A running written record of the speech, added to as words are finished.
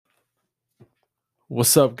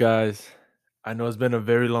What's up, guys? I know it's been a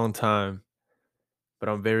very long time, but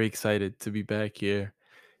I'm very excited to be back here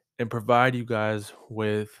and provide you guys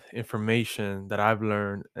with information that I've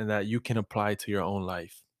learned and that you can apply to your own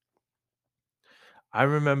life. I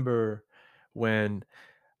remember when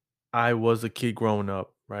I was a kid growing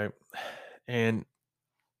up, right? And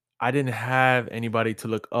I didn't have anybody to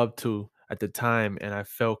look up to at the time, and I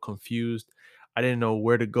felt confused. I didn't know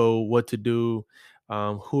where to go, what to do,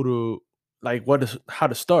 who to how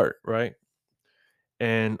to start, right?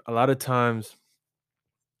 And a lot of times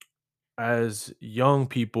as young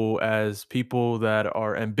people, as people that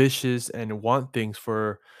are ambitious and want things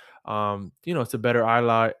for to better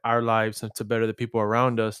our lives and to better the people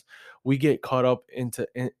around us, we get caught up into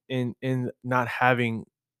in not having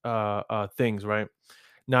things, right?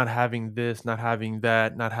 Not having this, not having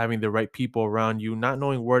that, not having the right people around you, not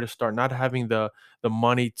knowing where to start, not having the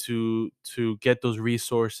money to get those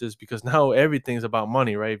resources, because now everything's about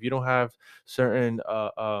money, right? If you don't have certain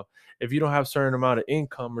if you don't have certain amount of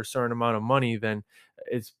income or certain amount of money, then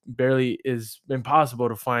it's barely is impossible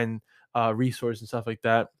to find resource and stuff like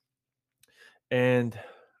that. And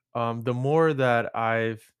the more that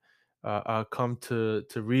I've come to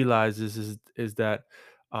realize is that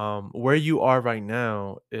where you are right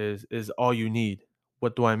now is all you need.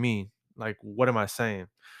 What do I mean? Like, what am I saying?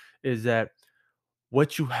 Is that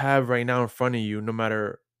what you have right now in front of you, no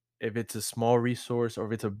matter if it's a small resource or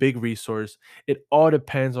if it's a big resource, it all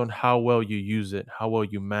depends on how well you use it, how well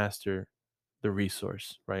you master the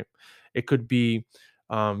resource, right? It could be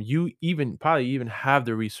you even probably even have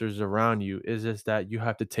the resources around you. It's just that you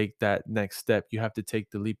have to take that next step. You have to take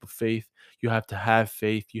the leap of faith. You have to have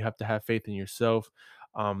faith. You have to have faith in yourself.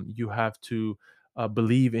 You have to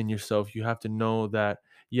believe in yourself. You have to know that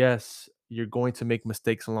yes, you're going to make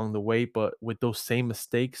mistakes along the way, but with those same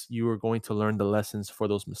mistakes, you are going to learn the lessons for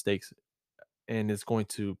those mistakes, and it's going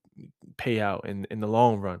to pay out in the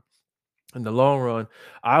long run. In the long run,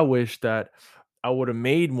 I wish that I would have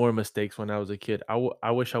made more mistakes when I was a kid.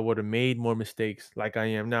 I wish I would have made more mistakes like I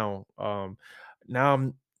am now. Now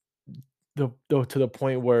I'm to the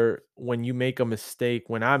point where when you make a mistake,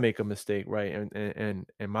 when I make a mistake, right, and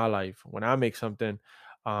in my life, when I make something,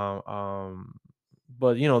 um, um,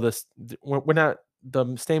 but we're not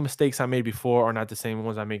same mistakes I made before are not the same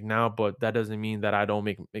ones I make now. But that doesn't mean that I don't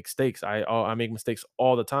make mistakes. I make mistakes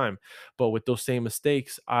all the time. But with those same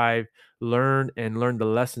mistakes, I've learned the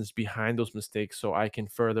lessons behind those mistakes, so I can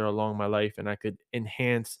further along my life and I could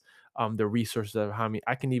enhance the resources that have me.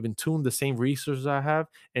 I can even tune the same resources I have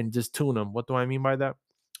and just tune them. What do I mean by that?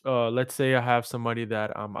 Let's say I have somebody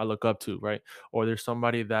that I look up to, right? Or there's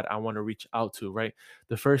somebody that I want to reach out to, right?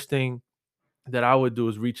 The first thing that I would do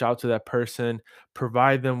is reach out to that person,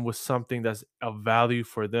 provide them with something that's of value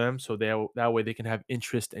for them, so that way they can have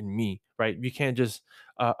interest in me, right? You can't just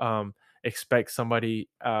uh, um, expect somebody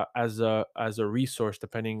as a resource,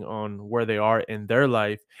 depending on where they are in their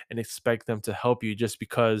life, and expect them to help you just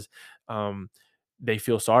because um, they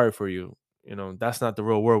feel sorry for you. That's not the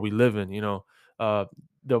real world we live in. Uh,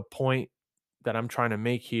 the point that I'm trying to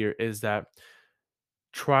make here is that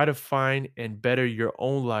try to find and better your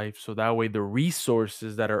own life, so that way the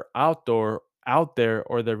resources that are out there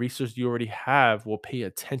or the resources you already have will pay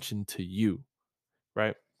attention to you,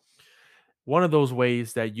 right? One of those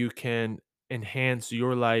ways that you can enhance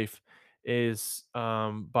your life is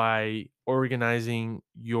by organizing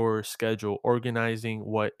your schedule, organizing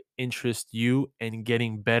what interests you, and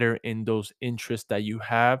getting better in those interests that you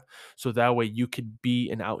have, so that way you could be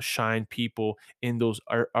and outshine people in those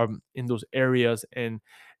areas, and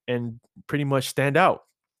pretty much stand out.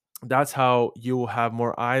 That's how you will have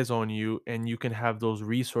more eyes on you, and you can have those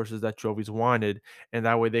resources that you always wanted, and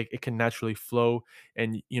that way it can naturally flow.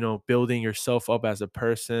 And building yourself up as a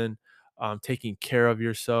person, taking care of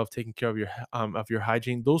yourself, taking care of your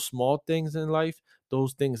hygiene, those small things in life,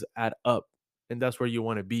 those things add up, and that's where you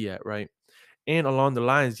want to be at, right? And along the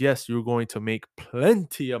lines, yes, you're going to make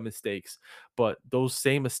plenty of mistakes, but those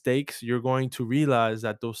same mistakes, you're going to realize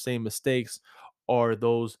that those same mistakes are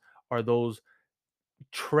those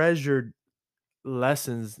treasured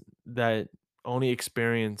lessons that only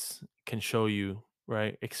experience can show you,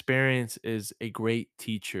 right? Experience is a great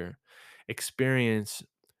teacher. Experience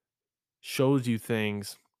shows you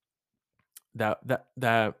things that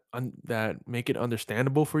make it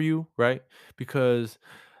understandable for you, right? Because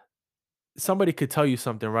somebody could tell you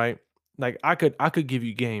something, right? Like I could give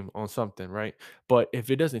you game on something, right? But if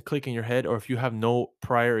it doesn't click in your head, or if you have no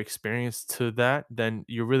prior experience to that, then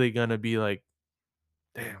you're really gonna be like,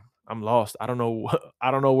 damn, I'm lost. I don't know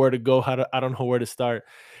I don't know where to go, I don't know where to start.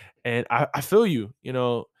 And I feel you.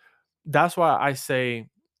 That's why I say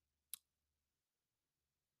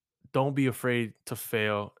don't be afraid to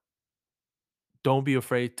fail. Don't be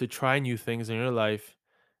afraid to try new things in your life.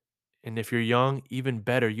 And if you're young, even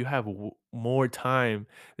better, you have more time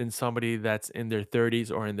than somebody that's in their 30s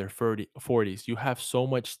or in their 40s. You have so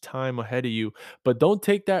much time ahead of you, but don't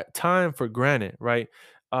take that time for granted, right?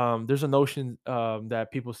 There's a notion that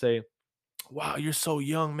people say, wow, you're so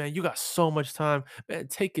young, man. You got so much time. Man,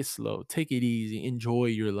 take it slow, take it easy, enjoy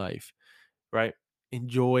your life, right?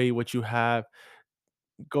 Enjoy what you have,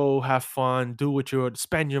 go have fun, do what you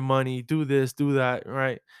spend your money, do this, do that,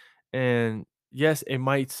 right? And yes, it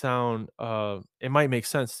might sound it might make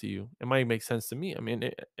sense to you. It might make sense to me. I mean,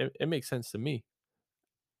 it makes sense to me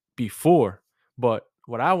before. But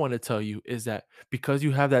what I want to tell you is that because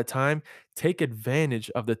you have that time, take advantage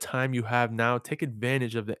of the time you have now. Take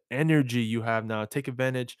advantage of the energy you have now. Take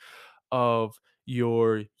advantage of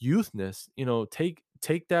your youthness. You know, take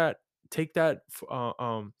that take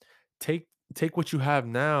take what you have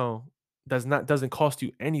now doesn't cost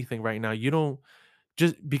you anything right now. You don't,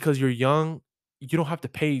 just because you're young, you don't have to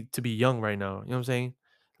pay to be young right now. You know what I'm saying?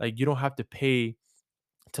 Like you don't have to pay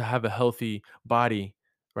to have a healthy body,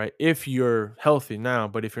 right? If you're healthy now,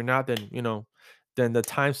 but if you're not, then then the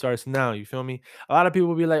time starts now. You feel me? A lot of people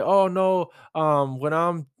will be like, "Oh no, when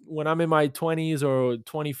I'm in my 20s or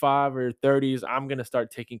 25 or 30s, I'm gonna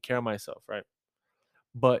start taking care of myself," right?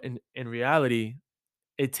 But in reality,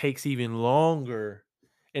 it takes even longer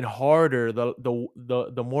and harder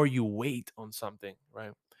the more you wait on something,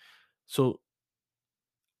 right? So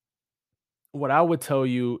what I would tell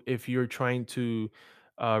you, if you're trying to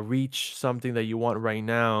reach something that you want right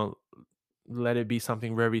now, let it be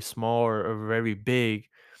something very small or very big.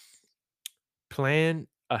 Plan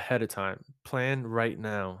ahead of time. Plan right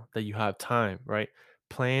now that you have time, right?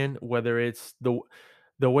 Plan whether it's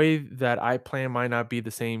the way that I plan might not be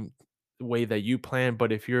the same way that you plan,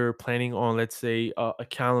 but if you're planning on, let's say, a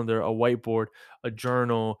calendar, a whiteboard, a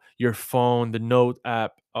journal, your phone, the note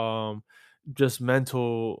app, just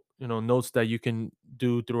mental, notes that you can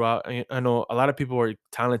do throughout. I know a lot of people are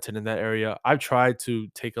talented in that area. I've tried to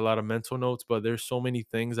take a lot of mental notes, but there's so many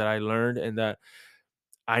things that I learned and that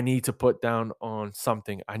I need to put down on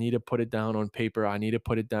something. I need to put it down on paper. I need to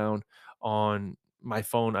put it down on my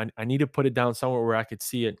phone. I need to put it down somewhere where I could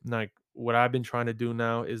see it. Like what I've been trying to do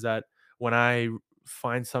now is that when I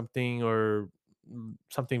find something or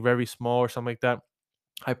something very small or something like that,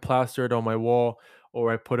 I plaster it on my wall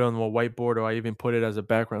or I put it on my whiteboard or I even put it as a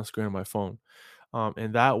background screen on my phone.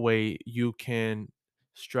 And that way you can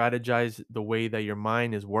strategize the way that your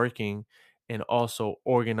mind is working and also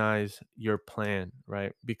organize your plan,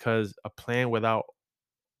 right? Because a plan without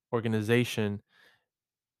organization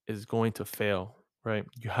is going to fail, right?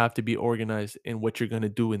 You have to be organized in what you're going to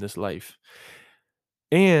do in this life.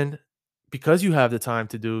 And because you have the time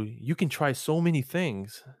to do, you can try so many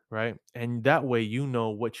things, right? And that way you know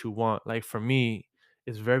what you want. Like for me,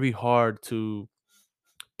 it's very hard to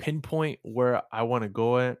pinpoint where I want to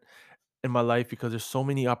go at in my life because there's so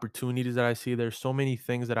many opportunities that I see. There's so many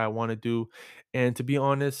things that I want to do. And to be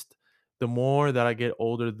honest, the more that I get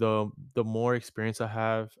older, the more experience I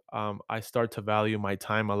have, I start to value my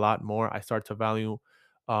time a lot more. I start to value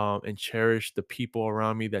and cherish the people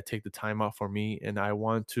around me that take the time out for me. And I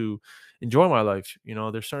want to enjoy my life.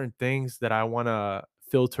 There's certain things that I want to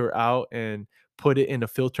filter out and put it in a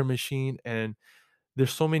filter machine. And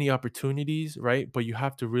there's so many opportunities, right? But you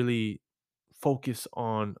have to really focus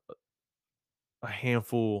on a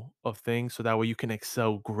handful of things so that way you can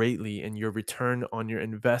excel greatly and your return on your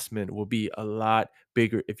investment will be a lot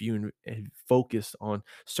bigger if you focus on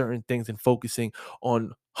certain things and focusing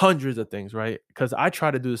on hundreds of things, right? Because I try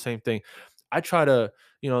to do the same thing. I try to,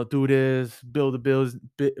 do this, build a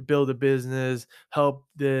build a business, help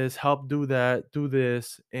this, help do that, do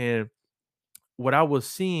this. And what I was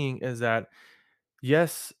seeing is that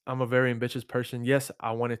yes, I'm a very ambitious person. Yes,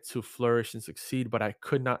 I wanted to flourish and succeed, but I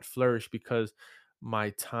could not flourish because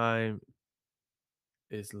my time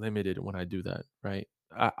is limited when I do that, right?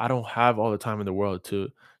 I don't have all the time in the world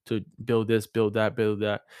to build this, build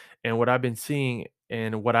that. And what I've been seeing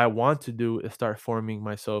and what I want to do is start forming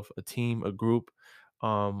myself a team, a group.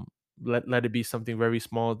 Um, let it be something very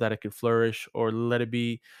small that I could flourish, or let it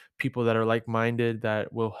be people that are like-minded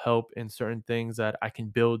that will help in certain things that I can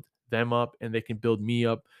build them up and they can build me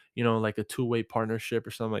up, like a two-way partnership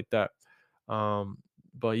or something like that.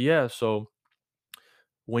 But yeah, so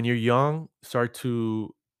when you're young, start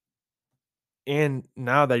to and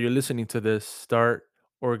now that you're listening to this, start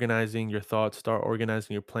organizing your thoughts, start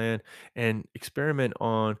organizing your plan, and experiment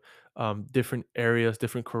on different areas,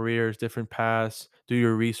 different careers, different paths. Do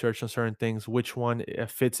your research on certain things. Which one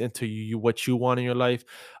fits into you, what you want in your life?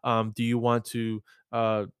 Do you want to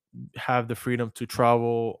have the freedom to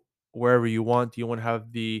travel wherever you want? Do you want to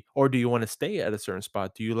have the, or do you want to stay at a certain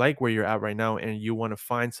spot? Do you like where you're at right now and you want to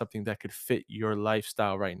find something that could fit your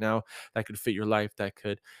lifestyle right now, that could fit your life, that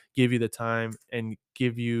could give you the time and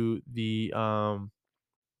give you the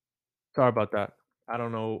sorry about that. I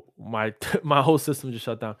don't know, my my whole system just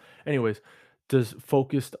shut down. Anyways, just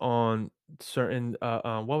focused on certain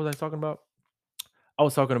what was I talking about? I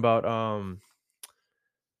was talking about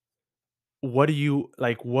what do you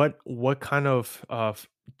like, what kind of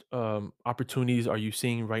opportunities are you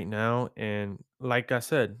seeing right now? And like I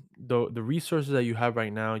said, the resources that you have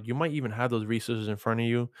right now, you might even have those resources in front of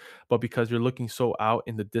you, but because you're looking so out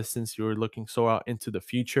in the distance, you're looking so out into the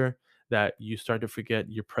future that you start to forget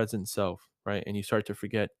your present self, right? And you start to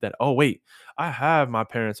forget that, oh wait, I have my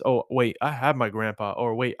parents, oh wait, I have my grandpa,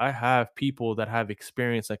 or wait, I have people that have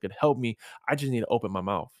experience that could help me. I just need to open my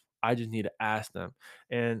mouth. I just need to ask them.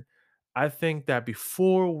 And I think that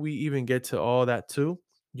before we even get to all that too,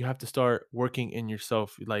 you have to start working in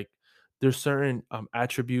yourself. Like there's certain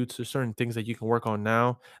attributes, there's certain things that you can work on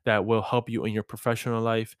now that will help you in your professional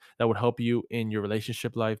life, that would help you in your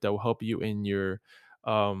relationship life, that will help you in your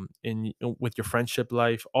with your friendship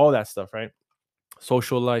life, all that stuff, right?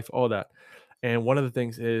 Social life, all that. And one of the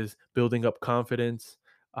things is building up confidence,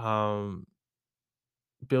 um,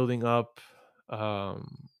 building up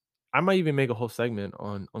I might even make a whole segment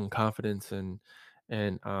on confidence and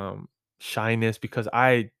shyness because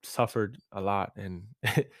I suffered a lot and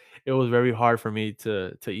it was very hard for me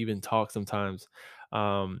to even talk sometimes.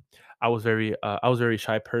 um I was a very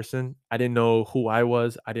shy person. I didn't know who I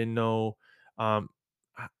was. I didn't know um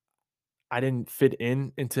I, I didn't fit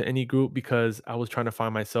in into any group because I was trying to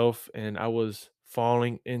find myself and I was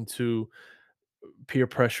falling into peer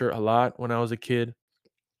pressure a lot when I was a kid.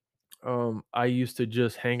 I used to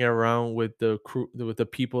just hang around with the crew, with the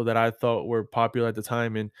people that I thought were popular at the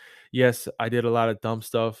time. And yes, I did a lot of dumb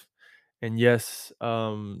stuff. And yes,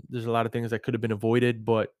 there's a lot of things that could have been avoided,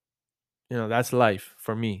 but that's life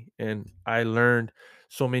for me. And I learned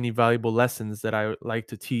so many valuable lessons that I like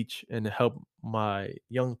to teach and help my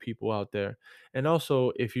young people out there. And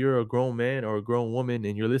also, if you're a grown man or a grown woman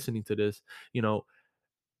and you're listening to this, you know,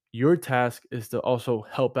 your task is to also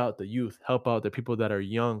help out the youth, help out the people that are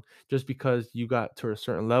young. Just because you got to a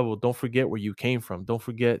certain level, don't forget where you came from. Don't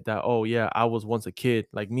forget that, oh, yeah, I was once a kid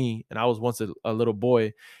like me, and I was once a little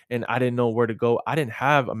boy, and I didn't know where to go. I didn't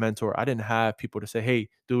have a mentor. I didn't have people to say, hey,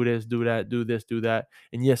 do this, do that, do this, do that.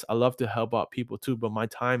 And yes, I love to help out people too, but my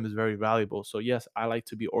time is very valuable. So, yes, I like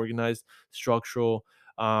to be organized, structural,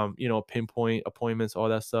 pinpoint appointments, all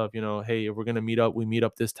that stuff. Hey, if we're gonna meet up, we meet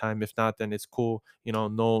up this time. If not, then it's cool.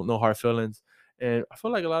 No hard feelings. And I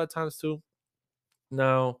feel like a lot of times too,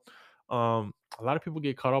 now, a lot of people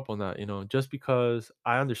get caught up on that, just because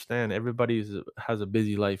I understand everybody has a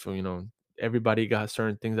busy life, everybody got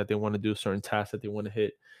certain things that they want to do, certain tasks that they want to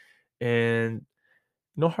hit. And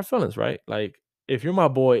no hard feelings, right? Like if you're my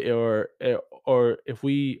boy, or if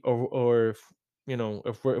we or if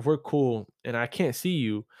if we're cool and I can't see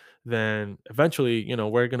you, then eventually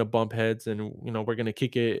we're gonna bump heads and we're gonna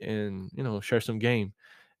kick it and share some game.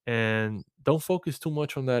 And don't focus too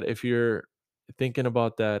much on that if you're thinking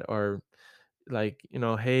about that, or like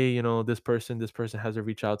hey, this person hasn't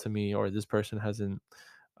reached out to me, or this person hasn't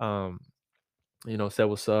um said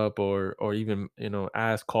what's up, or even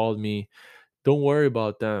asked, called me. Don't worry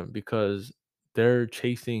about them because they're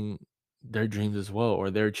chasing their dreams as well,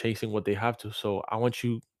 or they're chasing what they have to. So I want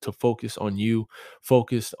you to focus on you,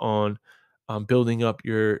 focus on building up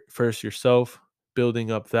yourself,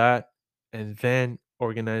 building up that, and then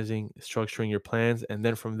organizing, structuring your plans. And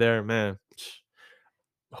then from there, man,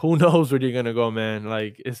 who knows where you're gonna go, man.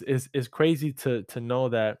 Like it's crazy to know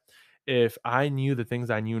that if I knew the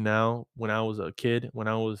things I knew now when I was a kid, when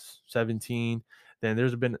I was 17, then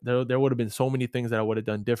there would have been so many things that I would have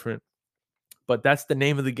done different. But that's the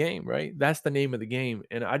name of the game, right? That's the name of the game.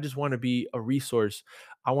 And I just want to be a resource.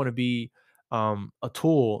 I want to be a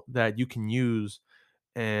tool that you can use.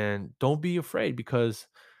 And don't be afraid because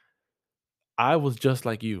I was just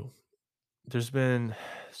like you. There's been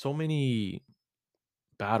so many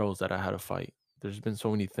battles that I had to fight. There's been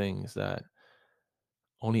so many things that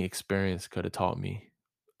only experience could have taught me.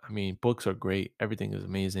 I mean, books are great, everything is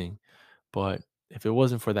amazing, but if it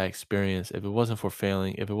wasn't for that experience, if it wasn't for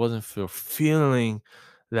failing, if it wasn't for feeling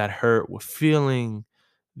that hurt, with feeling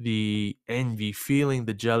the envy, feeling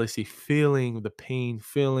the jealousy, feeling the pain,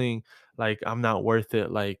 feeling like I'm not worth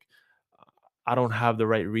it, like I don't have the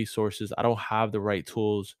right resources, I don't have the right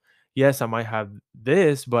tools. Yes, I might have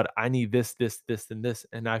this, but I need this, and this.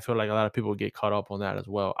 And I feel like a lot of people get caught up on that as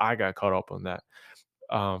well. I got caught up on that.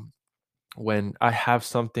 Um, when I have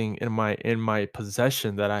something in my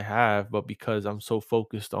possession that I have, but because I'm so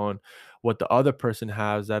focused on what the other person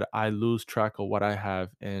has that I lose track of what I have,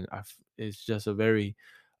 and it's just a very,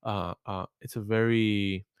 it's a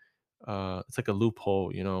very it's like a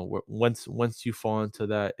loophole, where once you fall into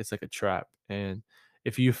that, it's like a trap. And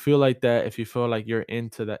if you feel like that, if you feel like you're in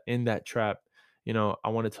that trap, I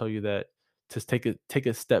want to tell you that, just take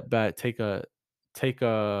a step back, take a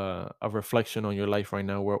reflection on your life right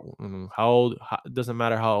now. Where how old, it doesn't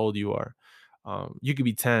matter how old you are. You could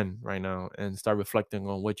be 10 right now and start reflecting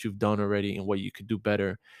on what you've done already and what you could do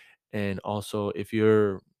better. And also, if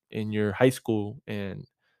you're in your high school and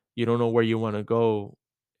you don't know where you want to go,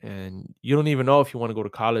 and you don't even know if you want to go to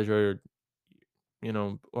college, or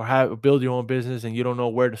have build your own business, and you don't know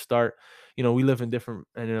where to start. We live in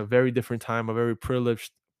a very different time, a very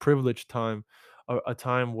privileged time, a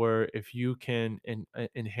time where if you can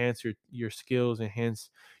enhance your skills, enhance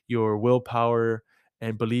your willpower,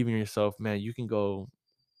 and believe in yourself, man, you can go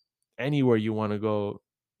anywhere you want to go,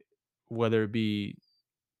 whether it be,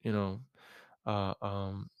 you know uh,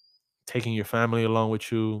 um, taking your family along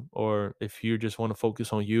with you, or if you just want to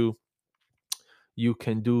focus on you, you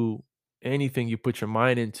can do anything you put your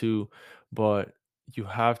mind into. But you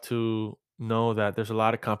have to know that there's a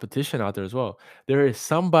lot of competition out there as well. There is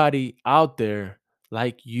somebody out there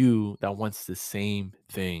like you that wants the same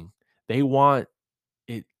thing. They want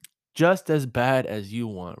it just as bad as you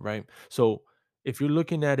want, right? So if you're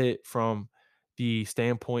looking at it from the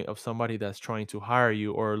standpoint of somebody that's trying to hire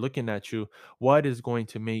you or looking at you, what is going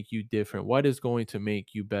to make you different? What is going to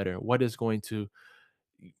make you better? What is going to,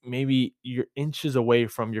 maybe you're inches away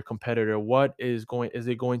from your competitor? What is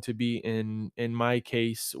it going to be in my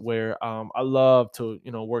case, where I love to,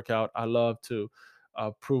 work out. I love to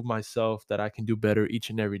prove myself that I can do better each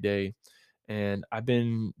and every day. And I've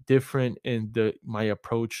been different in the my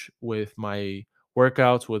approach with my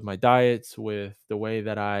workouts, with my diets, with the way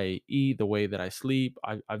that I eat, the way that I sleep.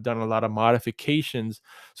 I've done a lot of modifications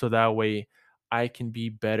so that way I can be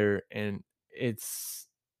better. And it's,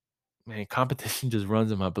 man, competition just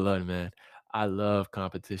runs in my blood, man. I love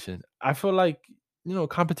competition. I feel like,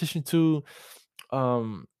 competition too.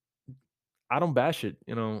 Um, I don't bash it.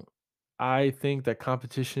 I think that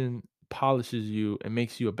competition polishes you and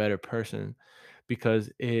makes you a better person,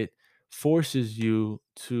 because it forces you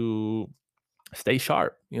to stay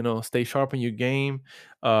sharp, stay sharp in your game.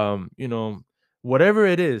 Whatever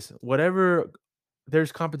it is, whatever,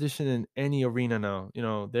 there's competition in any arena now.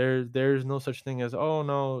 There's no such thing as, oh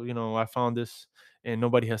no, I found this and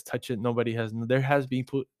nobody has touched it. Nobody has there has been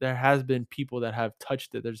people that have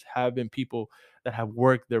touched it. There's have been people that have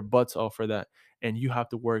worked their butts off for that. And you have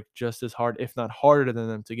to work just as hard, if not harder than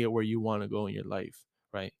them, to get where you want to go in your life,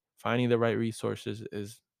 right? Finding the right resources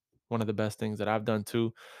is one of the best things that I've done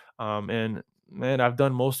too. And man, I've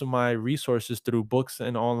done most of my resources through books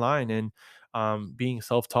and online, and being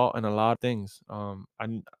self-taught in a lot of things.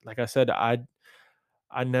 Like I said, I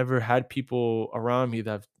never had people around me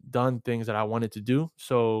that have done things that I wanted to do.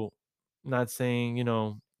 So, not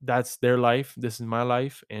saying, that's their life. This is my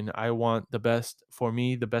life, and I want the best for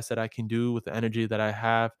me, the best that I can do with the energy that I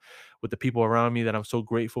have, with the people around me that I'm so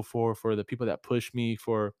grateful for the people that push me,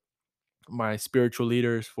 for my spiritual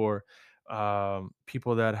leaders, for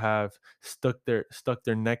people that have stuck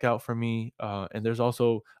their neck out for me. And there's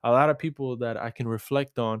also a lot of people that I can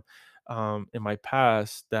reflect on in my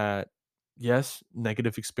past, that, yes,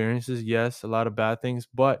 negative experiences, yes, a lot of bad things,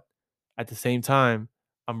 but at the same time,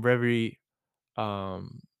 I'm very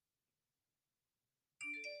um,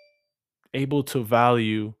 able to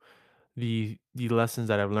value the lessons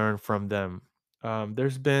that I've learned from them.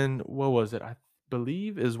 There's been, what was it? I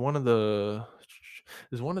believe is one of the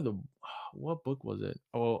what book was it?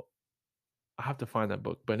 Oh, I have to find that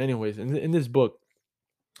book. But anyways, in this book,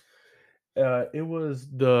 it was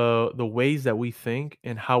the ways that we think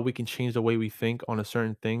and how we can change the way we think on a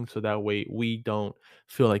certain thing, so that way we don't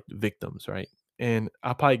feel like victims, right? And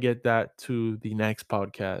I'll probably get that to the next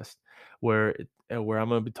podcast, where I'm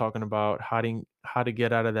gonna be talking about how to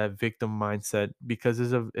get out of that victim mindset, because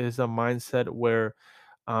it's a mindset where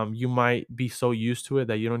you might be so used to it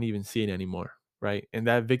that you don't even see it anymore, right? And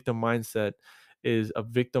that victim mindset is a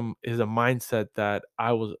mindset that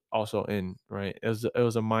I was also in, right? It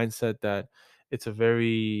was a mindset that it's a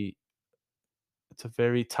very it's a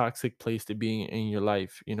very toxic place to be in your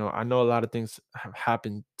life. I know a lot of things have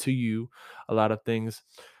happened to you, a lot of things.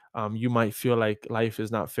 You might feel like life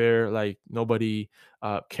is not fair, like nobody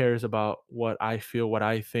cares about what I feel, what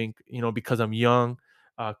I think, because I'm young,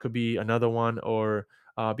 could be another one, or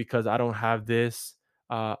because I don't have this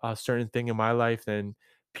a certain thing in my life, then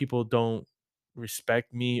people don't.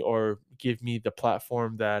 respect me or give me the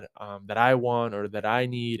platform that I want or that I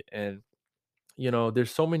need. And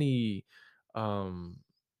there's so many um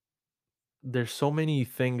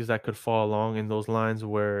things that could fall along in those lines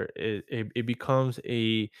where it becomes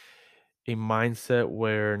a mindset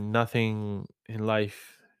where nothing in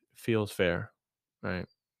life feels fair, right?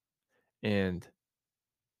 And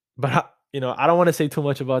but I don't want to say too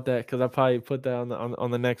much about that because I probably put that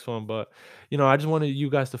on the next one. But I just wanted you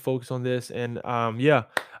guys to focus on this. And yeah,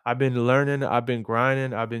 I've been learning, I've been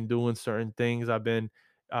grinding, I've been doing certain things. I've been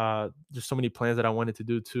There's so many plans that I wanted to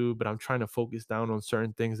do too, but I'm trying to focus down on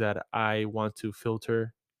certain things that I want to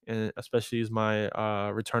filter, and especially is my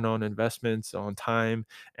return on investments on time,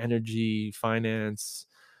 energy, finance.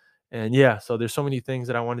 And yeah, so there's so many things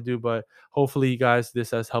that I want to do, but hopefully, you guys,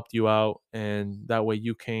 this has helped you out, and that way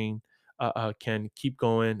you can keep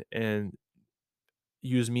going and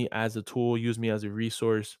use me as a tool, use me as a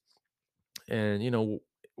resource. And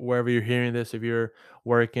wherever you're hearing this, if you're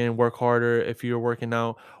working, work harder. If you're working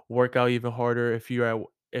out, work out even harder. If you're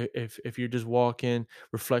if you're just walking,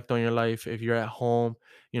 reflect on your life. If you're at home,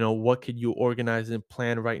 what could you organize and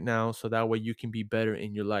plan right now so that way you can be better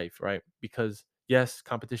in your life, right? Because yes,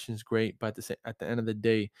 competition is great, but at the end of the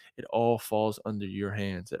day, it all falls under your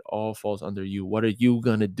hands. It all falls under you. What are you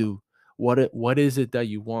gonna do? What is it that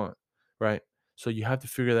you want, right? So you have to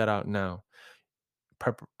figure that out now.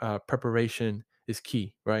 Preparation is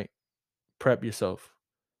key, right? Prep yourself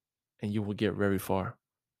and you will get very far.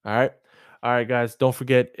 All right. All right, guys. Don't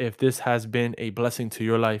forget, if this has been a blessing to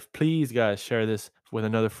your life, please, guys, share this with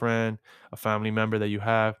another friend, a family member that you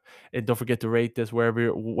have. And don't forget to rate this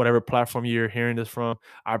whatever platform you're hearing this from.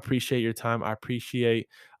 I appreciate your time. I appreciate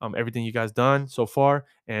everything you guys done so far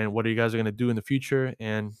and what you guys are going to do in the future.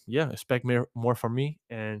 And yeah, expect more from me.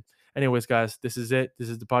 And anyways, guys, this is it. This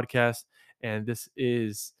is the podcast. And this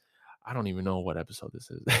is, I don't even know what episode this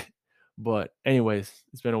is. But anyways,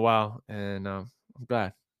 it's been a while, and I'm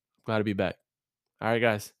glad to be back. All right,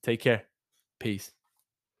 guys, take care. Peace.